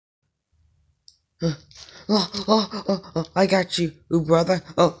I got you, brother.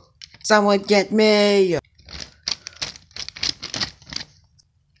 Oh, someone get me!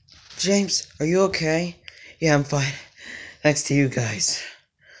 James, are you okay? Yeah, I'm fine. Thanks to you guys.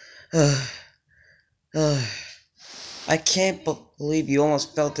 I can't believe you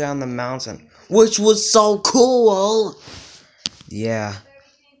almost fell down the mountain, which was so cool! Yeah.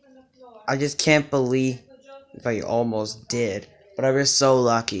 I just can't believe if I almost did, but I was so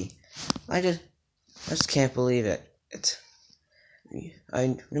lucky. I just can't believe it.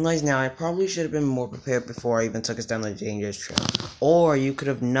 I realize now I probably should have been more prepared before I even took us down the dangerous trail. Or you could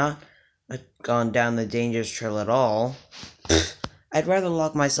have not gone down the dangerous trail at all. I'd rather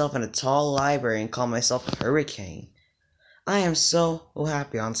lock myself in a tall library and call myself a hurricane. I am so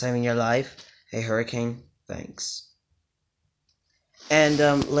happy on saving your life. Hey, Hurricane, thanks. And,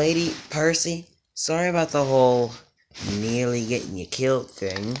 Lady Percy, sorry about the whole nearly getting you killed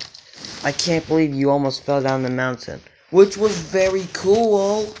thing. I can't believe you almost fell down the mountain, which was very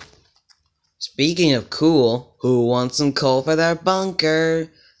cool. Speaking of cool, who wants some coal for their bunker?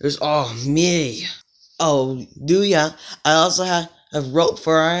 Me. Oh, do ya? I also have a rope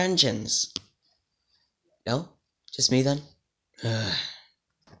for our engines. No? Just me then?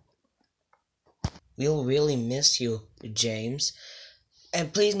 We'll really miss you, James.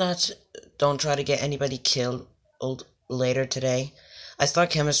 And please don't try to get anybody killed later today. I start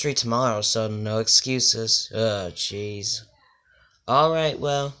chemistry tomorrow, so no excuses. Oh, jeez. Alright,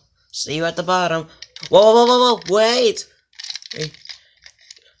 well, see you at the bottom. Whoa, wait! Hey,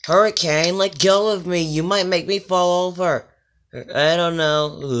 Hurricane, let go of me. You might make me fall over. I don't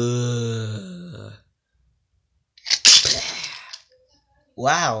know.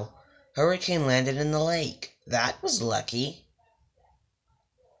 Wow, Hurricane landed in the lake. That was lucky.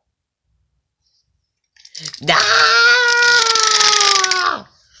 Ah!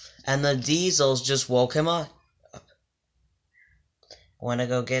 And the diesels just woke him up. Wanna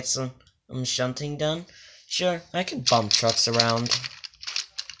go get some shunting done? Sure, I can bump trucks around.